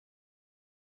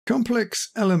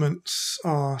Complex elements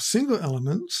are single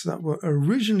elements that were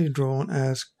originally drawn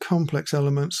as complex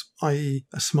elements, i.e.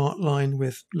 a smart line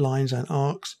with lines and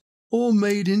arcs, or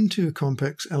made into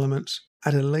complex elements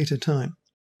at a later time.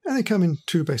 And they come in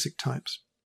two basic types.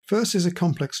 First is a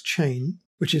complex chain,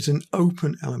 which is an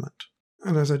open element.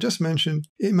 And as I just mentioned,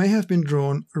 it may have been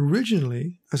drawn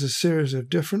originally as a series of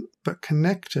different but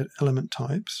connected element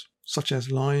types, such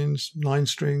as lines, line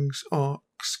strings,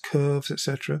 arcs, curves,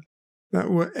 etc., that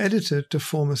were edited to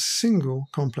form a single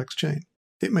complex chain.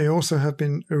 It may also have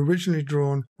been originally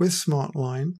drawn with smart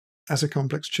line as a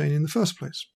complex chain in the first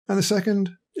place. And the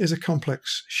second is a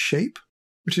complex shape,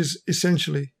 which is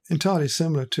essentially entirely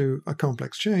similar to a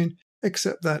complex chain,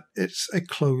 except that it's a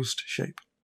closed shape.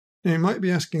 Now, you might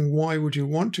be asking, why would you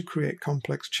want to create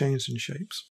complex chains and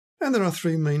shapes? And there are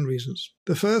three main reasons.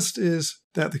 The first is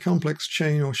that the complex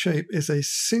chain or shape is a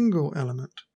single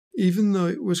element, even though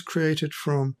it was created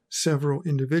from several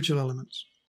individual elements.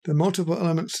 The multiple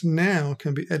elements now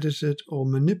can be edited or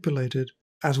manipulated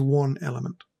as one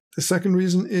element. The second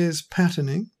reason is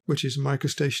patterning, which is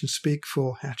MicroStation speak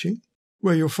for hatching,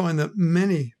 where you'll find that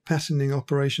many patterning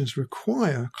operations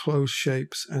require closed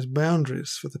shapes as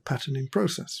boundaries for the patterning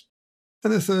process.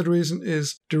 And the third reason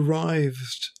is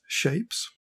derived shapes,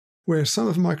 where some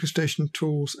of MicroStation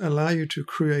tools allow you to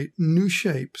create new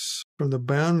shapes from the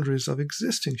boundaries of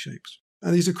existing shapes.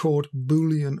 And these are called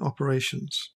Boolean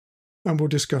operations. And we'll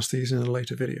discuss these in a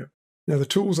later video. Now, the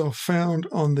tools are found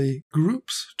on the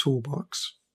Groups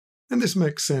toolbox. And this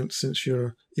makes sense since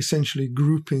you're essentially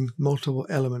grouping multiple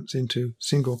elements into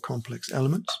single complex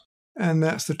elements. And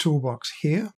that's the toolbox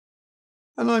here.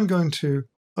 And I'm going to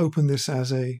open this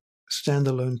as a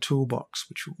standalone toolbox,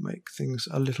 which will make things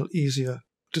a little easier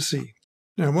to see.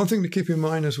 Now, one thing to keep in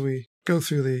mind as we go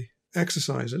through the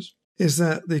exercises is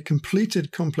that the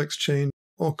completed complex chain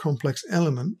or complex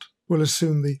element will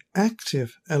assume the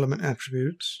active element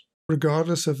attributes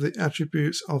regardless of the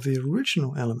attributes of the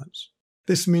original elements.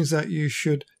 This means that you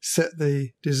should set the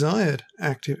desired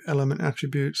active element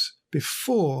attributes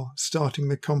before starting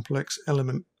the complex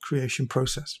element creation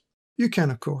process. You can,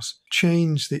 of course,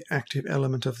 change the active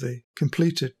element of the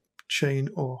completed chain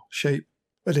or shape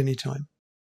at any time.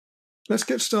 Let's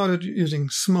get started using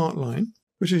SmartLine,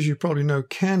 which, as you probably know,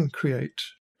 can create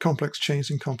complex chains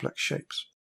and complex shapes.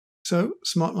 So,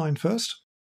 SmartLine first.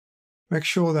 Make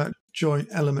sure that Join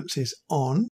Elements is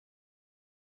on.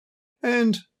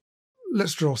 And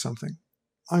let's draw something.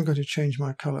 I'm going to change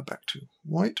my color back to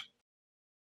white.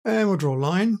 And we'll draw a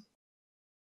line.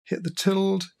 Hit the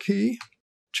tilde key.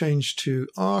 Change to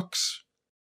arcs.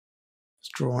 Let's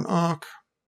draw an arc.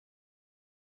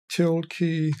 Tilde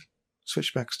key.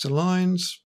 Switch back to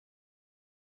lines,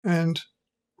 and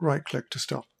right-click to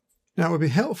stop. Now, it would be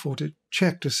helpful to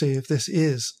check to see if this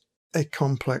is a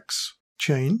complex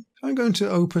chain. I'm going to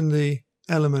open the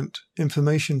Element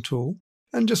Information tool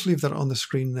and just leave that on the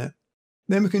screen there.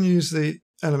 Then we can use the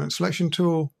Element Selection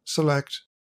tool, select,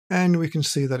 and we can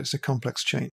see that it's a complex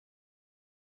chain.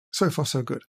 So far, so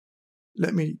good.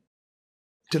 Let me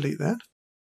delete that.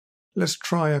 Let's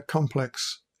try a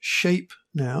complex shape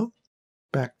now.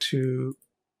 Back to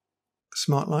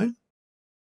SmartLine.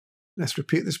 Let's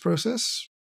repeat this process.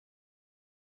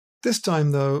 This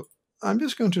time, though, I'm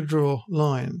just going to draw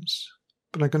lines,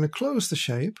 but I'm going to close the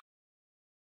shape.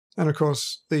 And of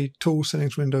course, the Tool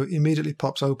Settings window immediately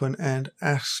pops open and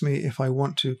asks me if I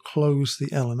want to close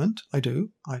the element. I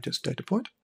do. I just data point.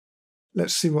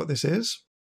 Let's see what this is.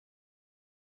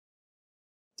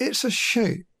 It's a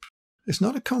shape. It's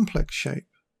not a complex shape.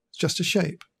 It's just a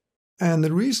shape. And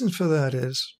the reason for that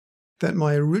is that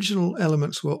my original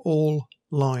elements were all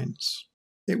lines.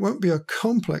 It won't be a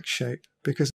complex shape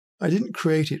because I didn't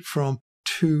create it from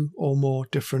two or more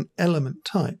different element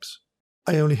types.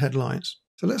 I only had lines.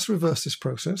 So let's reverse this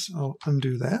process. I'll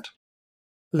undo that.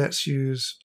 Let's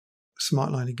use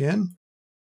SmartLine again.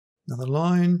 Another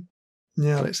line.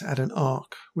 Now let's add an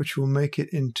arc, which will make it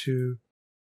into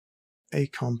a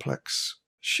complex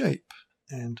shape.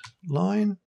 And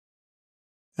line.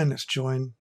 And let's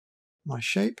join my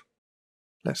shape.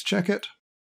 Let's check it.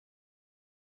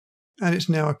 And it's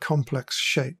now a complex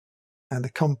shape. And the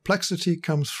complexity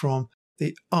comes from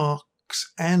the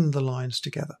arcs and the lines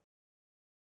together.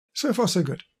 So far, so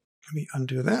good. Let me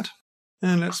undo that.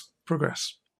 And let's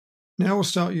progress. Now we'll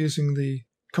start using the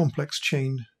complex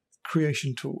chain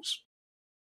creation tools.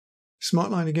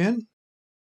 SmartLine again.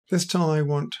 This time I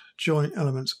want Join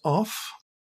Elements off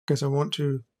because I want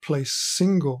to place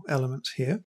single elements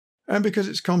here. And because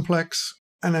it's complex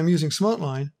and I'm using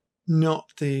SmartLine, not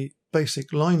the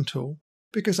basic line tool,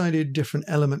 because I need different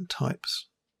element types,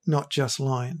 not just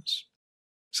lines.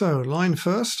 So line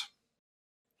first,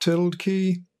 tilde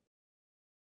key.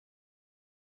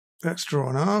 Let's draw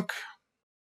an arc.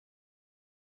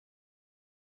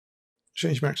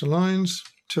 Change back to lines,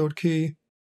 tilde key.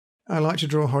 I like to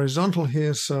draw horizontal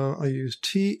here, so I use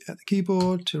T at the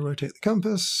keyboard to rotate the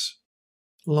compass.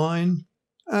 Line.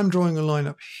 I'm drawing a line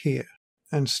up here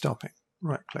and stopping.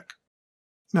 Right click.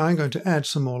 Now I'm going to add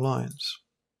some more lines.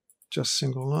 Just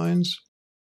single lines,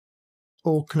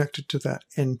 all connected to that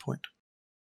endpoint.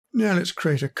 Now let's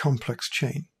create a complex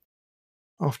chain.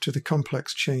 Off to the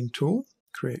complex chain tool,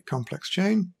 create complex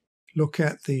chain. Look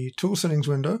at the tool settings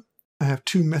window. I have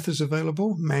two methods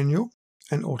available, manual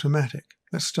and automatic.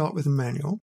 Let's start with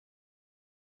manual.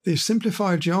 The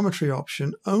simplified geometry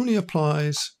option only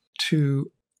applies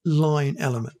to line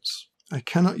elements. I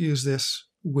cannot use this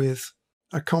with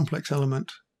a complex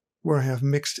element where I have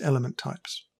mixed element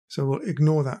types. So we'll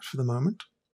ignore that for the moment.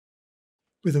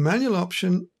 With the manual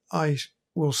option, I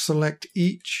will select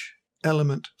each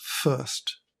element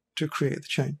first to create the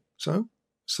chain. So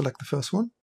select the first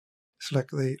one,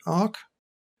 select the arc,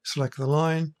 select the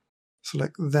line,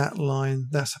 select that line.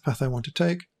 That's the path I want to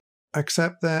take.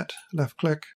 Accept that, left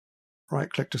click, right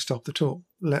click to stop the tool.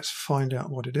 Let's find out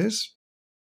what it is.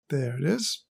 There it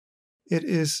is. It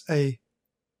is a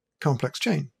complex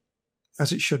chain,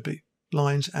 as it should be,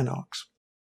 lines and arcs.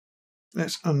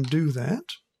 Let's undo that.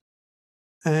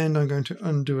 And I'm going to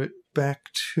undo it back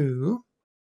to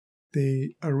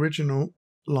the original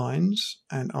lines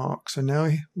and arcs. And now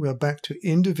we're back to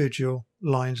individual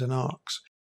lines and arcs.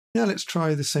 Now let's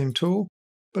try the same tool,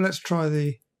 but let's try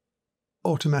the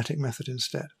automatic method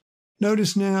instead.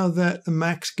 Notice now that the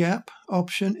max gap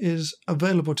option is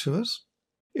available to us.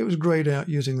 It was grayed out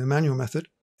using the manual method.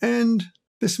 And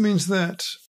this means that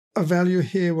a value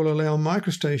here will allow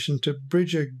MicroStation to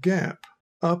bridge a gap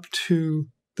up to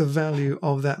the value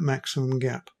of that maximum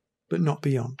gap, but not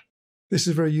beyond. This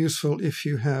is very useful if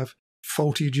you have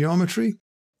faulty geometry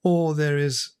or there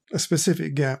is a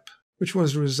specific gap which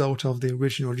was a result of the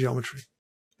original geometry.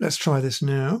 Let's try this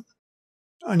now.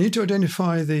 I need to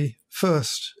identify the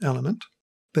first element,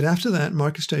 but after that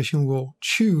MicroStation will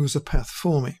choose a path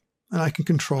for me and I can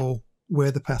control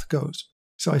where the path goes.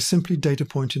 So I simply data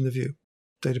point in the view.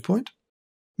 Data point.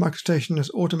 MicroStation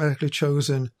has automatically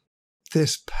chosen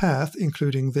this path,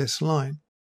 including this line.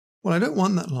 Well, I don't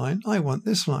want that line, I want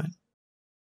this line.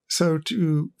 So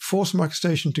to force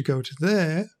MicroStation to go to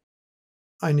there,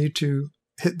 I need to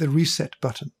hit the reset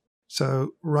button.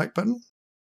 So right button,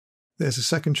 there's a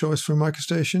second choice for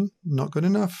MicroStation, not good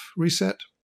enough, reset.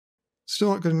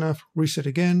 Still not good enough, reset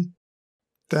again.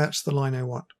 That's the line I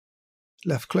want.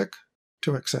 Left click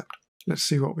to accept. Let's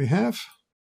see what we have.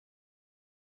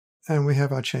 And we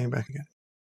have our chain back again.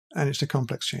 And it's a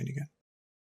complex chain again.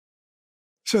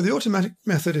 So the automatic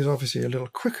method is obviously a little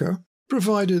quicker,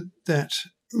 provided that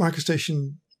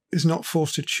MicroStation is not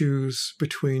forced to choose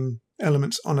between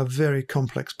elements on a very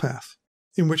complex path,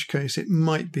 in which case it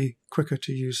might be quicker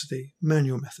to use the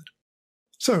manual method.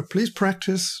 So please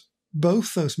practice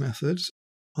both those methods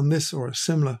on this or a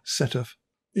similar set of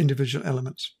individual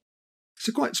elements. It's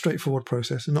a quite straightforward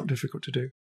process and not difficult to do.